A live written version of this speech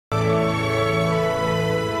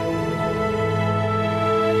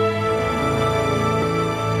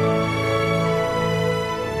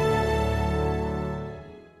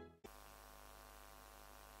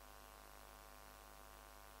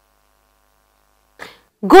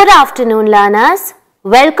Good afternoon, learners.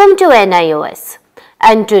 Welcome to NIOS.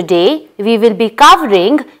 And today we will be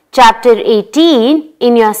covering chapter 18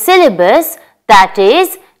 in your syllabus, that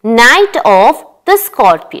is Night of the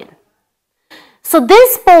Scorpion. So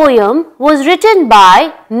this poem was written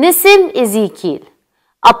by Nissim Ezekiel,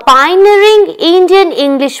 a pioneering Indian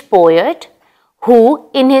English poet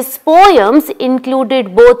who in his poems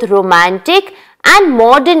included both romantic and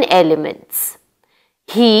modern elements.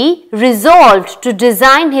 He resolved to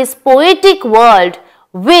design his poetic world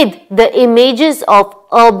with the images of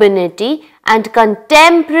urbanity and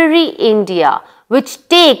contemporary India, which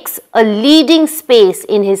takes a leading space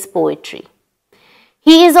in his poetry.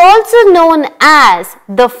 He is also known as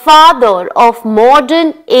the father of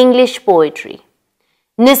modern English poetry.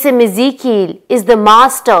 Nissim Ezekiel is the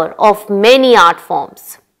master of many art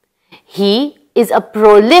forms. He is a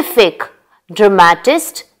prolific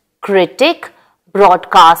dramatist, critic,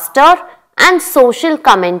 broadcaster and social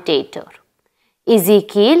commentator.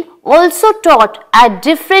 Ezekiel also taught at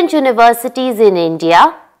different universities in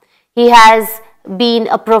India. He has been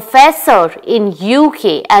a professor in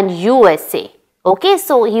UK and USA. Okay,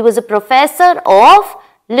 so he was a professor of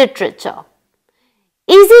literature.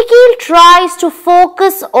 Ezekiel tries to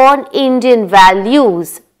focus on Indian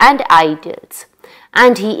values and ideals,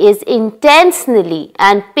 and he is intentionally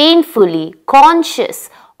and painfully conscious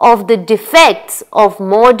of the defects of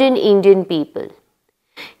modern Indian people.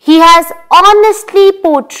 He has honestly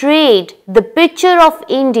portrayed the picture of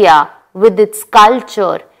India with its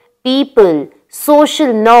culture, people,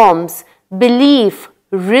 social norms, belief,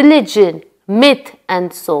 religion, myth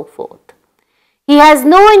and so forth. He has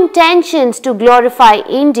no intentions to glorify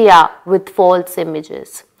India with false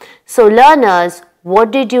images. So learners,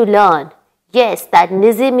 what did you learn? Yes, that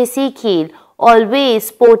Nissim Ezekiel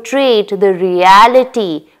always portrayed the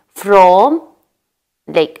reality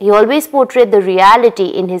he always portrayed the reality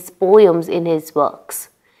in his poems, in his works.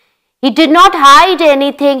 He did not hide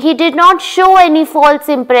anything. He did not show any false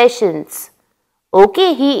impressions.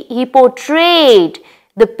 Okay, he portrayed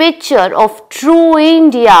the picture of true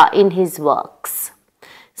India in his works.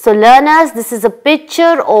 So learners, this is a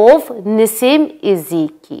picture of Nissim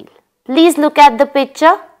Ezekiel. Please look at the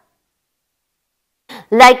picture.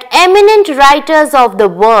 Like eminent writers of the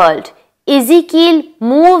world, Ezekiel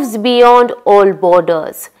moves beyond all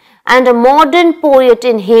borders, and a modern poet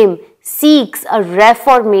in him seeks a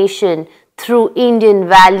reformation through Indian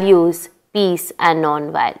values, peace and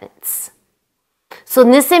non-violence. So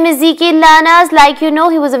Nissim Ezekiel, learners, like you know,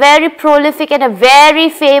 he was a very prolific and a very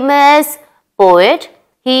famous poet.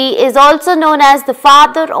 He is also known as the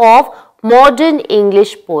father of modern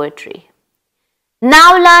English poetry.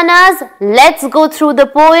 Now learners, let's go through the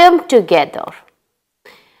poem together.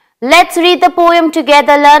 Let's read the poem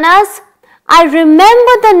together, learners. I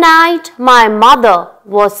remember the night my mother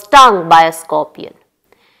was stung by a scorpion.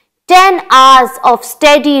 10 hours of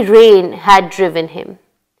steady rain had driven him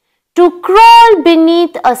to crawl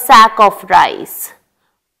beneath a sack of rice,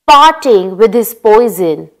 parting with his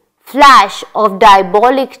poison, flash of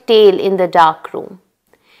diabolic tail in the dark room.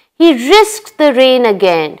 He risked the rain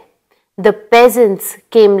again. The peasants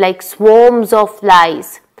came like swarms of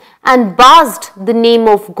flies and buzzed the name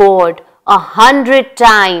of God 100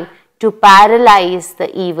 times to paralyze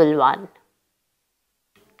the evil one.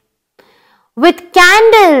 With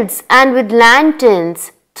candles and with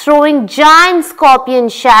lanterns, throwing giant scorpion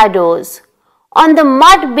shadows, on the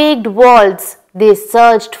mud-baked walls they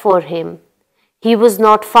searched for him. He was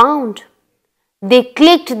not found. They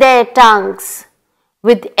clicked their tongues.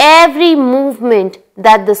 With every movement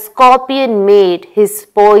that the scorpion made, his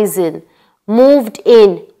poison moved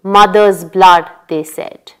in mother's blood, they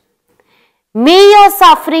said. May your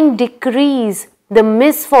suffering decrease the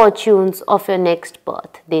misfortunes of your next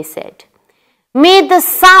birth, they said. May the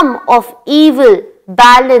sum of evil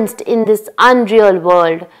balanced in this unreal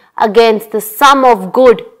world against the sum of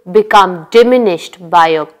good become diminished by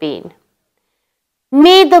your pain.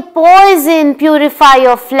 May the poison purify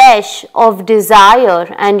your flesh of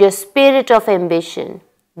desire and your spirit of ambition,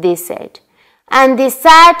 they said. And they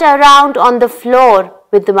sat around on the floor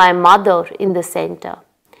with my mother in the center.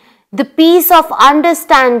 The peace of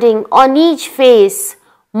understanding on each face,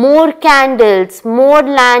 more candles, more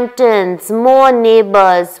lanterns, more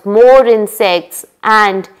neighbors, more insects,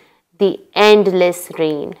 and the endless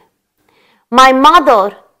rain. My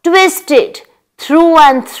mother twisted through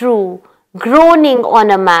and through, groaning on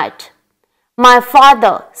a mat. My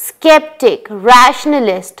father, skeptic,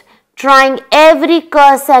 rationalist, trying every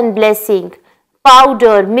curse and blessing,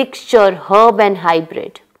 powder, mixture, herb and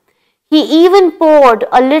hybrid. He even poured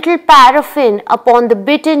a little paraffin upon the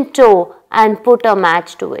bitten toe and put a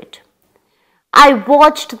match to it. I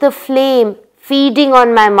watched the flame feeding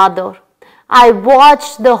on my mother. I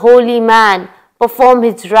watched the holy man perform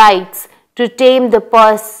his rites to tame the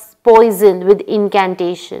poison with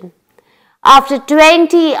incantation. After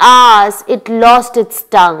 20 hours, it lost its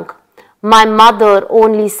tongue. My mother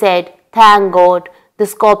only said, "Thank God, the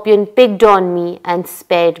scorpion picked on me and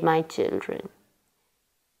spared my children."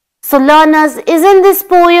 So learners, isn't this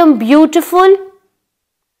poem beautiful?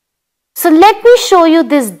 So let me show you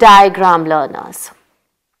this diagram, learners.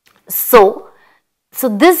 So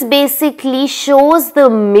this basically shows the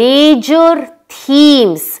major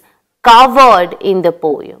themes covered in the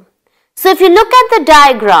poem. So if you look at the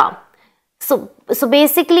diagram, so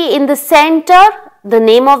basically in the center, the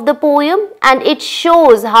name of the poem, and it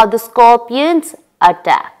shows how the scorpions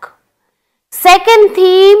attack. Second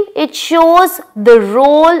theme, it shows the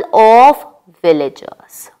role of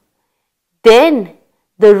villagers. Then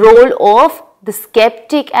the role of the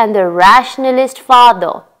skeptic and the rationalist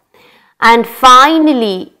father. And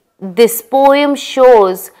finally, this poem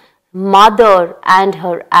shows mother and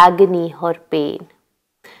her agony, her pain.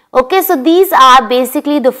 Okay, so these are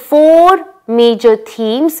basically the 4 major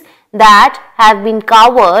themes that have been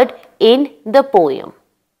covered in the poem.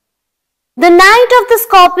 The Night of the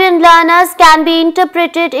Scorpion, learners, can be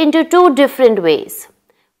interpreted into 2 different ways.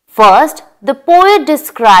 First, the poet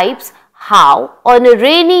describes how on a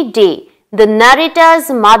rainy day the narrator's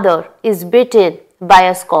mother is bitten by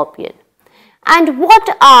a scorpion and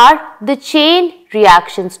what are the chain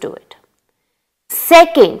reactions to it.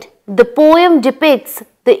 Second, the poem depicts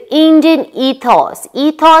the Indian ethos.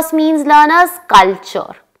 Ethos means, learners,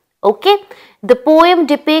 culture. Okay, the poem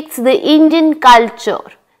depicts the Indian culture,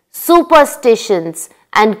 superstitions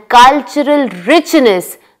and cultural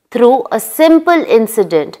richness through a simple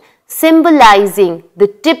incident symbolizing the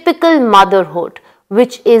typical motherhood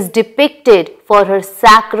which is depicted for her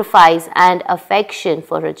sacrifice and affection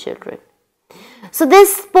for her children. So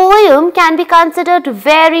this poem can be considered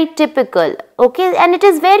very typical, okay, and it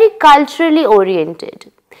is very culturally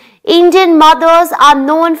oriented. Indian mothers are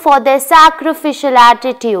known for their sacrificial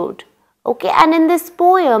attitude, okay, and in this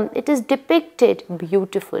poem it is depicted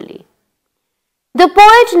beautifully. The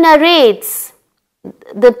poet narrates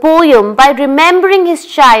the poem by remembering his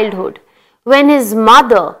childhood when his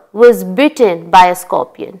mother was bitten by a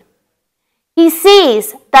scorpion. He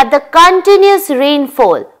says that the continuous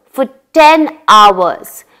rainfall for 10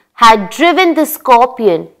 hours had driven the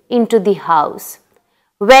scorpion into the house,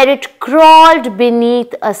 where it crawled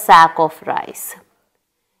beneath a sack of rice.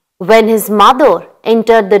 When his mother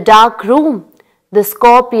entered the dark room, the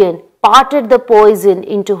scorpion parted the poison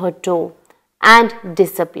into her toe and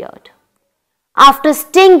disappeared. After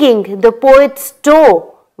stinging the poet's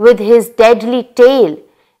toe with his deadly tail,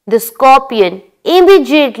 the scorpion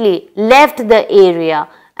immediately left the area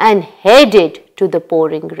and headed to the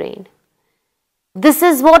pouring rain. This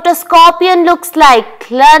is what a scorpion looks like,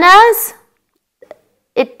 learners.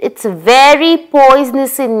 It's very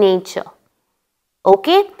poisonous in nature.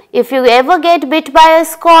 Okay, if you ever get bit by a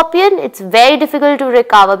scorpion, it's very difficult to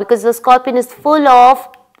recover because the scorpion is full of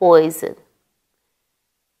poison.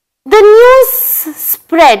 The news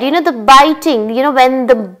spread, the biting, when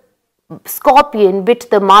the scorpion bit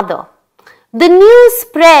the mother. The news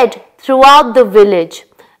spread throughout the village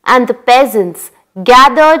and the peasants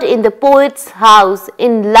gathered in the poet's house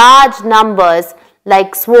in large numbers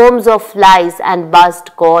like swarms of flies and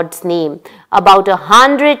buzzed God's name about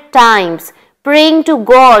 100 times, praying to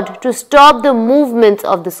God to stop the movements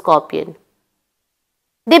of the scorpion.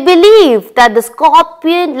 They believed that the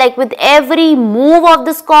scorpion, like with every move of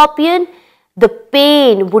the scorpion, the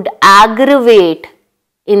pain would aggravate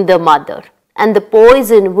in the mother and the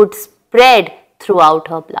poison would spread throughout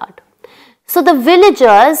her blood. So the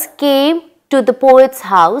villagers came to the poet's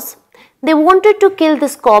house. They wanted to kill the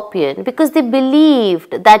scorpion because they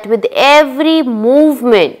believed that with every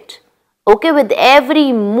movement, with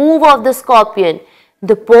every move of the scorpion,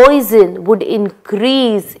 the poison would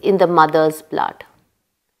increase in the mother's blood.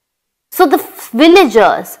 So the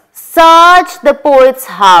villagers searched the poet's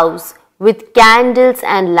house with candles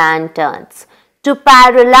and lanterns to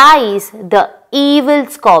paralyze the evil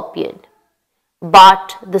scorpion.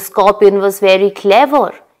 But the scorpion was very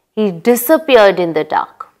clever. He disappeared in the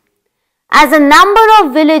dark. As a number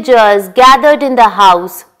of villagers gathered in the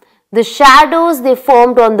house, the shadows they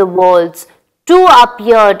formed on the walls too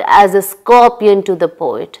appeared as a scorpion to the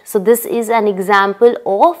poet. So this is an example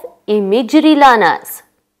of imagery, learners.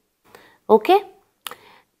 Okay.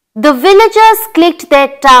 The villagers clicked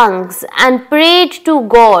their tongues and prayed to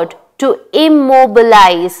God to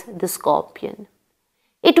immobilize the scorpion.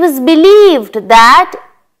 It was believed that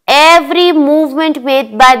every movement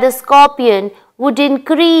made by the scorpion would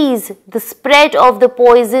increase the spread of the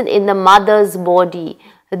poison in the mother's body,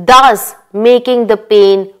 thus making the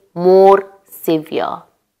pain more severe.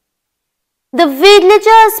 The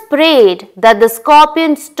villagers prayed that the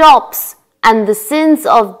scorpion stops and the sins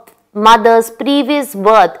of mother's previous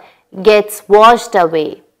birth gets washed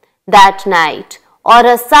away that night, or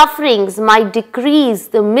her sufferings might decrease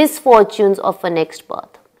the misfortunes of her next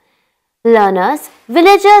birth. Learners,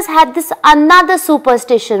 villagers had this another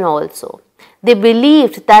superstition also. They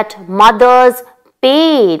believed that mother's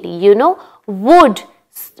pain,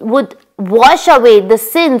 would wash away the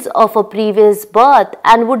sins of a previous birth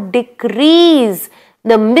and would decrease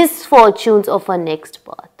the misfortunes of her next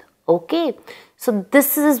birth. Okay, so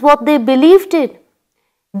this is what they believed in.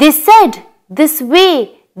 They said this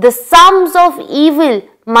way the sums of evil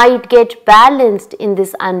might get balanced in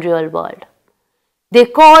this unreal world. They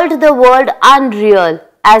called the world unreal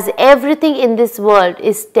as everything in this world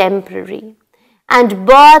is temporary and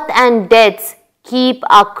birth and deaths keep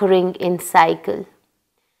occurring in cycle.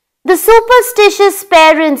 The superstitious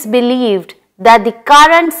parents believed that the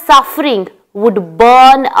current suffering would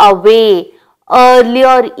burn away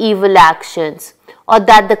earlier evil actions, or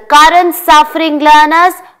that the current suffering,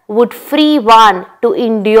 learners, would free one to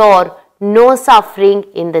endure no suffering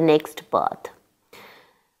in the next birth.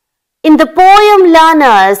 In the poem,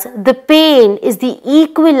 learners, the pain is the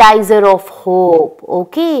equalizer of hope,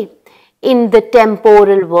 okay, in the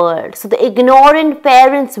temporal world. So the ignorant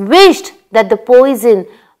parents wished that the poison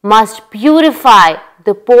must purify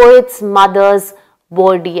the poet's mother's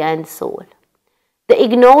body and soul. The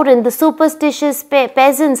ignorant, the superstitious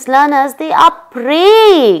peasants, learners, they are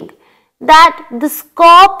praying that the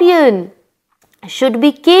scorpion should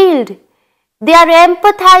be killed. They are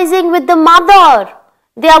empathizing with the mother.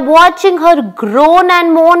 They are watching her groan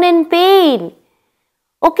and moan in pain.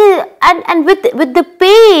 Okay, and with the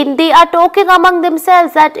pain, they are talking among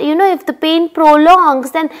themselves that, if the pain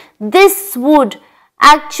prolongs, then this would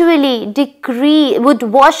actually would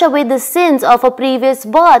wash away the sins of a previous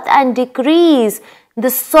birth and decrease the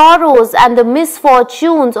sorrows and the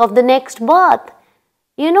misfortunes of the next birth.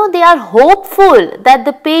 They are hopeful that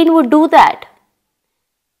the pain would do that.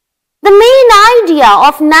 The main idea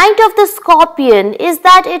of Night of the Scorpion is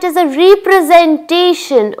that it is a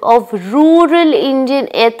representation of rural Indian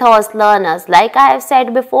ethos, learners. Like I have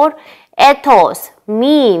said before, ethos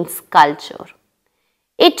means culture.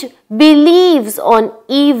 It believes on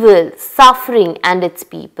evil, suffering and its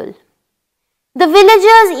people. The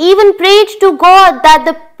villagers even prayed to God that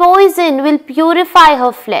the poison will purify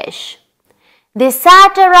her flesh. They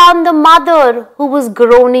sat around the mother who was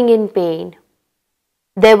groaning in pain.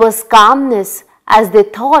 There was calmness as they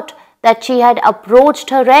thought that she had approached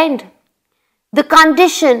her end. The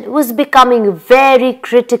condition was becoming very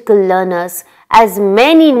critical, learners, as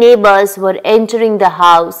many neighbors were entering the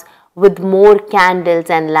house with more candles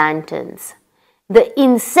and lanterns. The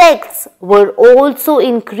insects were also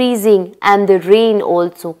increasing and the rain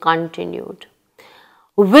also continued.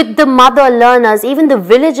 With the mother, learners, even the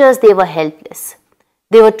villagers, they were helpless.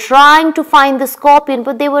 They were trying to find the scorpion,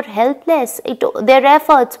 but they were helpless. Their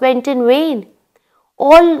efforts went in vain.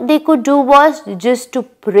 All they could do was just to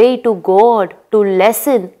pray to God to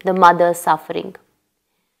lessen the mother's suffering.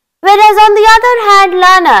 Whereas on the other hand,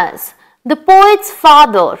 learners, the poet's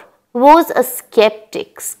father was a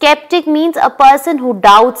skeptic. Skeptic means a person who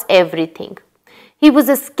doubts everything. He was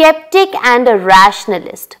a skeptic and a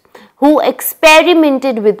rationalist who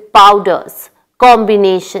experimented with powders,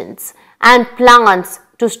 combinations, and plants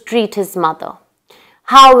to treat his mother.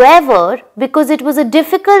 However, because it was a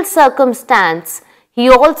difficult circumstance, he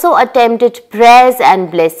also attempted prayers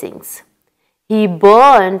and blessings. He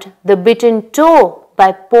burned the bitten toe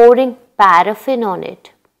by pouring paraffin on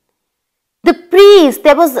it.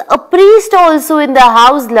 There was a priest also in the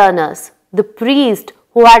house, learners. The priest,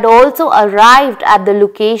 who had also arrived at the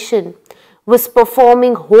location, was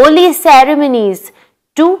performing holy ceremonies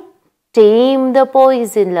to tame the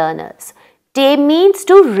poison, learners. Tame means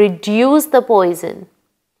to reduce the poison.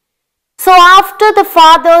 So after the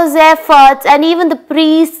father's efforts and even the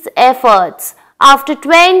priest's efforts, after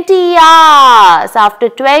 20 hours, after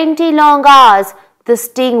 20 long hours, the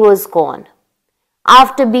sting was gone.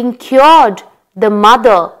 After being cured, the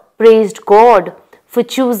mother praised God for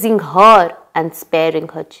choosing her and sparing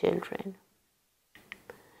her children.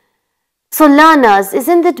 So learners,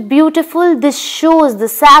 isn't it beautiful? This shows the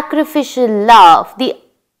sacrificial love, the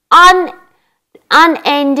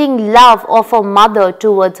unending love of a mother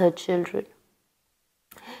towards her children.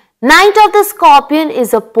 Night of the Scorpion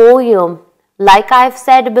is a poem. Like I have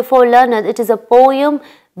said before, learners, it is a poem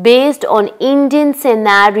based on Indian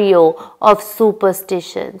scenario of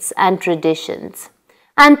superstitions and traditions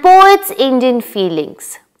and poet's Indian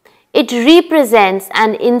feelings. It represents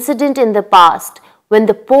an incident in the past when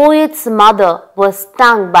the poet's mother was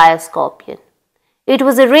stung by a scorpion. It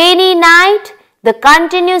was a rainy night. The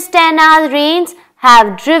continuous 10-hour rains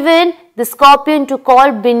have driven the scorpion to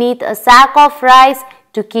crawl beneath a sack of rice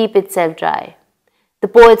to keep itself dry. The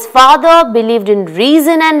poet's father believed in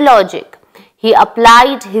reason and logic. He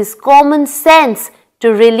applied his common sense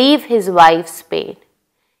to relieve his wife's pain.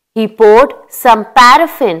 He poured some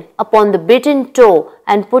paraffin upon the bitten toe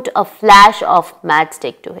and put a flash of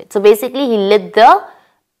matchstick to it. So basically he lit the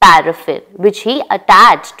paraffin which he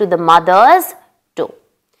attached to the mother's toe.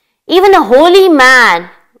 Even a holy man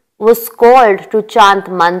was called to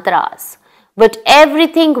chant mantras, but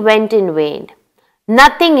everything went in vain.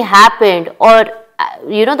 Nothing happened, or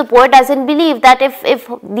the poet doesn't believe that if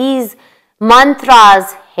these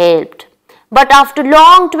mantras helped. But after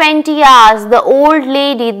long 20 hours, the old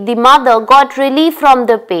lady, the mother, got relief from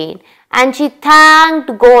the pain and she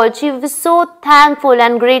thanked God. She was so thankful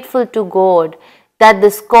and grateful to God that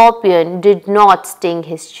the scorpion did not sting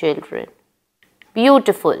his children.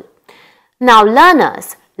 Beautiful. Now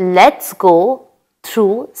learners, let's go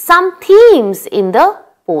through some themes in the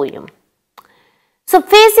poem. So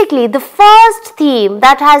basically, the first theme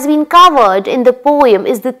that has been covered in the poem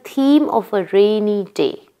is the theme of a rainy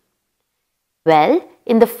day. Well,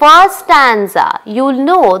 in the first stanza, you will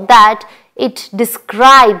know that it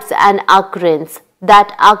describes an occurrence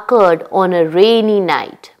that occurred on a rainy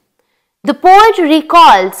night. The poet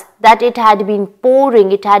recalls that it had been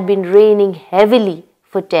pouring, it had been raining heavily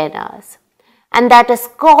for 10 hours. And that a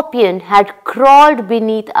scorpion had crawled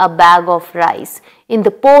beneath a bag of rice in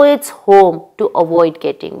the poet's home to avoid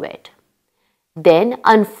getting wet. Then,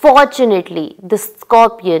 unfortunately, the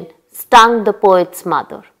scorpion stung the poet's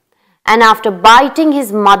mother. And after biting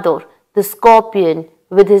his mother, the scorpion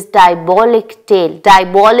with his diabolic tail,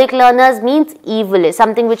 diabolic learners means evil,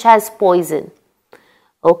 something which has poison.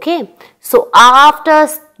 Okay, so after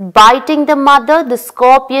biting the mother, the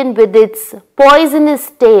scorpion with its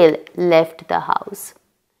poisonous tail left the house.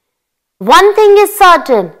 One thing is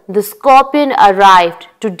certain, the scorpion arrived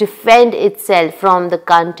to defend itself from the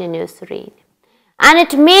continuous rain. And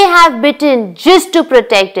it may have bitten just to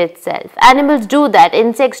protect itself. Animals do that,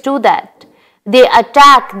 insects do that. They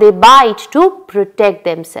attack, they bite to protect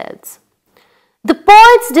themselves. The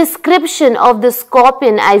poet's description of the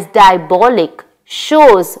scorpion as diabolic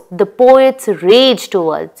shows the poet's rage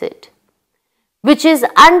towards it, which is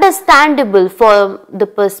understandable from the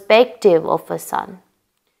perspective of a son.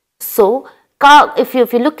 So, if you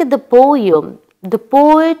look at the poem, the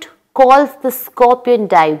poet calls the scorpion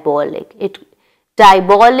diabolic.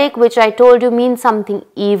 Diabolic, which I told you, means something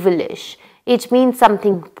evilish. It means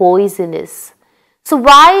something poisonous. So,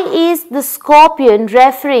 why is the scorpion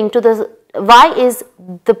referring to why is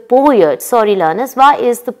the poet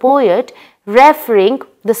referring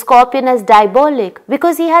the scorpion as diabolic?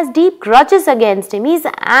 Because he has deep grudges against him. He is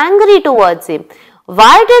angry towards him.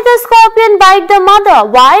 Why did the scorpion bite the mother?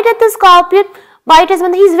 Why did the scorpion bite his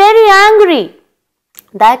mother? He is very angry.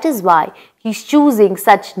 That is why he is choosing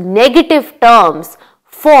such negative terms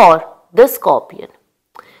for the scorpion.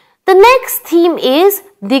 The next theme is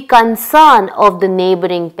the concern of the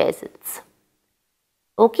neighboring peasants.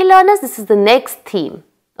 Okay, learners, this is the next theme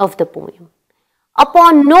of the poem.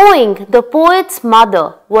 Upon knowing the poet's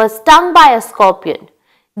mother was stung by a scorpion,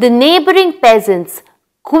 the neighboring peasants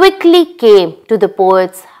quickly came to the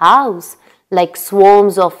poet's house like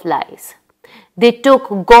swarms of flies. They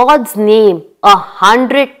took God's name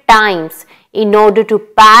 100 times in order to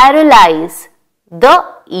paralyze the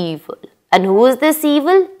evil. And who is this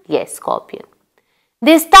evil? Yes, scorpion.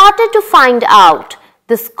 They started to find out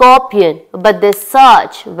the scorpion, but their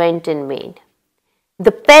search went in vain.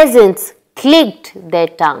 The peasants clicked their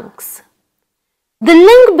tongues. The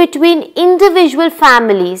link between individual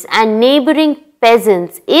families and neighboring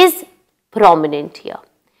peasants is prominent here.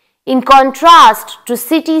 In contrast to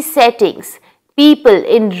city settings, people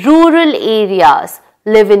in rural areas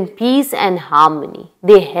live in peace and harmony.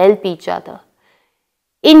 They help each other.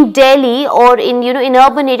 In Delhi or in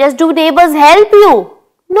urban areas, do neighbors help you?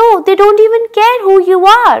 No, they don't even care who you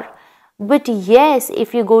are. But yes,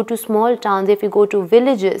 if you go to small towns, if you go to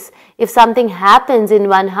villages, if something happens in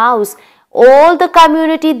one house, all the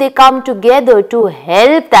community, they come together to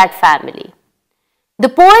help that family. The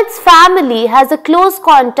poet's family has a close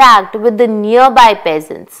contact with the nearby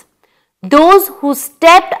peasants. Those who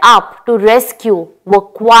stepped up to rescue were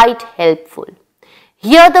quite helpful.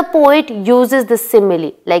 Here the poet uses the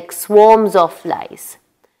simile like swarms of flies.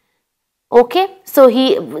 Okay, so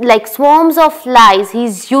he, like swarms of flies,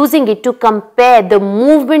 he's using it to compare the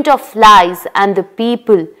movement of flies and the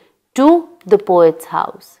people to the poet's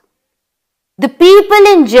house. The people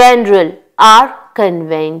in general are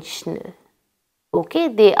conventional. Okay,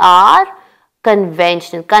 they are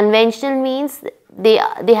conventional. Conventional means they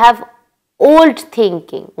have old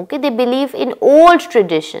thinking. Okay, they believe in old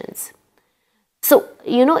traditions. So,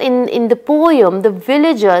 you know, in the poem, the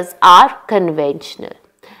villagers are conventional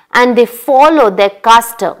and they follow their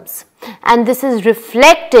customs, and this is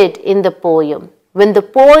reflected in the poem. When the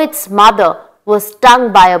poet's mother was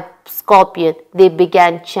stung by a scorpion, they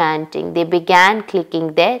began chanting, they began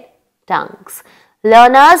clicking their tongues.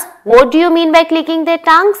 Learners, what do you mean by clicking their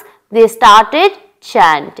tongues? They started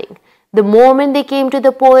chanting. The moment they came to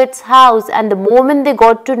the poet's house and the moment they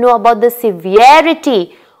got to know about the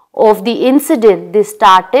severity of the incident, they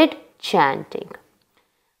started chanting.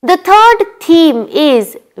 The third theme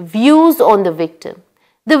is views on the victim.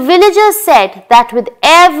 The villagers said that with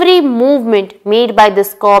every movement made by the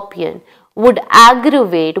scorpion would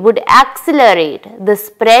aggravate, would accelerate the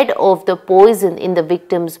spread of the poison in the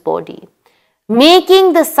victim's body,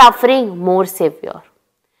 making the suffering more severe.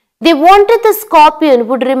 They wanted the scorpion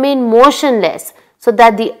would remain motionless so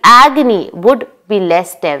that the agony would be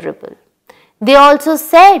less terrible. They also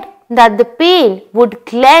said that the pain would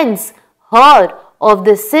cleanse her of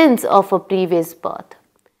the sins of a previous birth.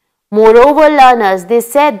 Moreover, learners, they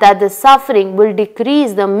said that the suffering will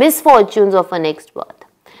decrease the misfortunes of a next birth.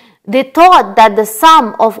 They thought that the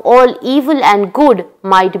sum of all evil and good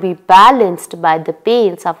might be balanced by the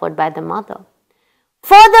pain suffered by the mother.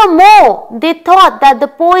 Furthermore, they thought that the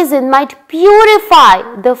poison might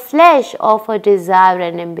purify the flesh of her desire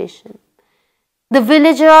and ambition. The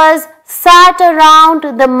villagers sat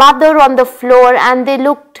around the mother on the floor and they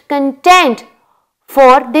looked content,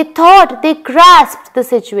 for they thought they grasped the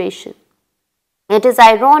situation. It is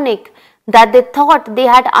ironic that they thought they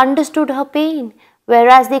had understood her pain,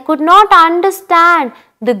 whereas they could not understand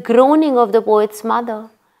the groaning of the poet's mother.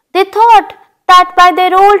 They thought that by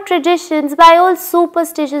their old traditions, by old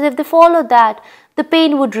superstitions, if they followed that, the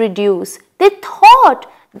pain would reduce. They thought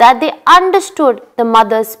that they understood the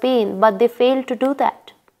mother's pain, but they failed to do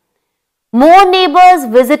that. More neighbors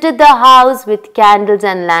visited the house with candles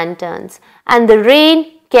and lanterns, and the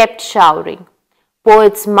rain kept showering.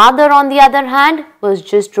 Poet's mother, on the other hand, was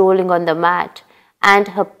just rolling on the mat, and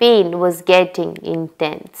her pain was getting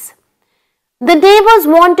intense. The neighbors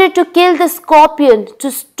wanted to kill the scorpion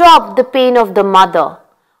to stop the pain of the mother,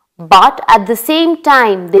 but at the same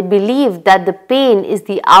time they believed that the pain is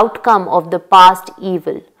the outcome of the past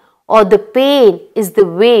evil, or the pain is the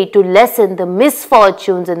way to lessen the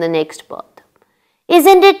misfortunes in the next birth.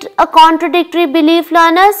 Isn't it a contradictory belief,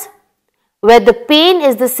 learners? Where the pain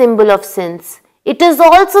is the symbol of sins, it is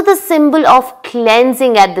also the symbol of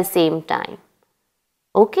cleansing at the same time.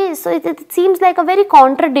 Okay, so it seems like a very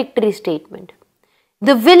contradictory statement.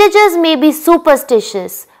 The villagers may be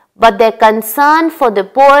superstitious, but their concern for the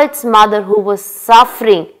poet's mother who was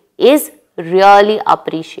suffering is really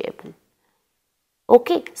appreciable.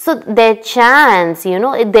 Okay, so their chants,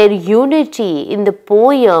 their unity in the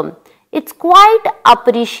poem, it's quite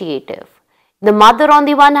appreciative. The mother on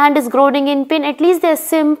the one hand is groaning in pain, at least they're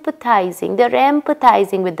sympathizing, they're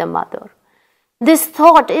empathizing with the mother. This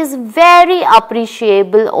thought is very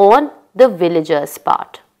appreciable on the villagers'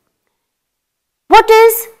 part.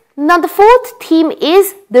 Now the fourth theme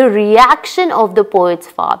is the reaction of the poet's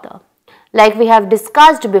father. Like we have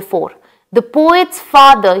discussed before, the poet's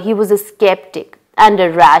father, he was a skeptic and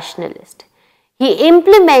a rationalist. He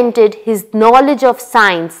implemented his knowledge of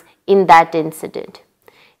science in that incident.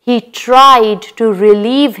 He tried to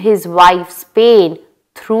relieve his wife's pain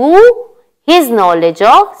through his knowledge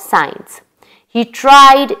of science. He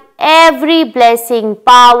tried every blessing,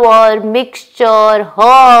 power, mixture,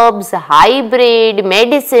 herbs, hybrid,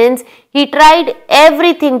 medicines. He tried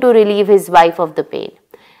everything to relieve his wife of the pain.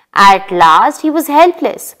 At last, he was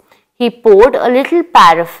helpless. He poured a little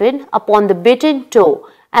paraffin upon the bitten toe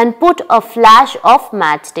and put a flash of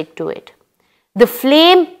matchstick to it. The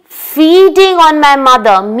flame feeding on my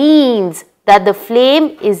mother means that the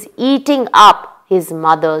flame is eating up his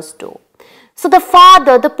mother's toe. So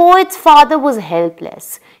the poet's father was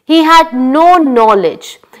helpless. He had no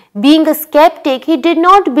knowledge. Being a skeptic, he did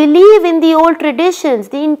not believe in the old traditions,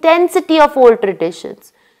 the intensity of old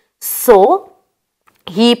traditions. So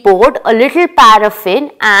he poured a little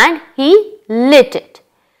paraffin and he lit it.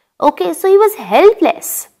 Okay, so he was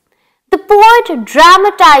helpless. The poet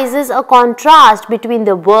dramatizes a contrast between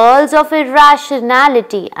the worlds of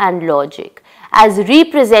irrationality and logic, as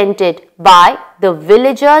represented by the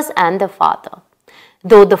villagers and the father.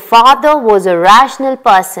 Though the father was a rational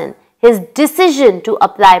person, his decision to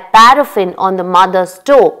apply paraffin on the mother's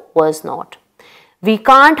toe was not. We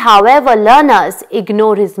can't, however, learners,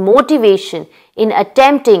 ignore his motivation in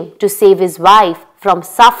attempting to save his wife from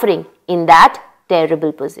suffering in that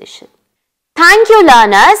terrible position. Thank you,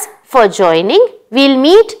 learners, for joining. We'll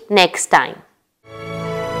meet next time.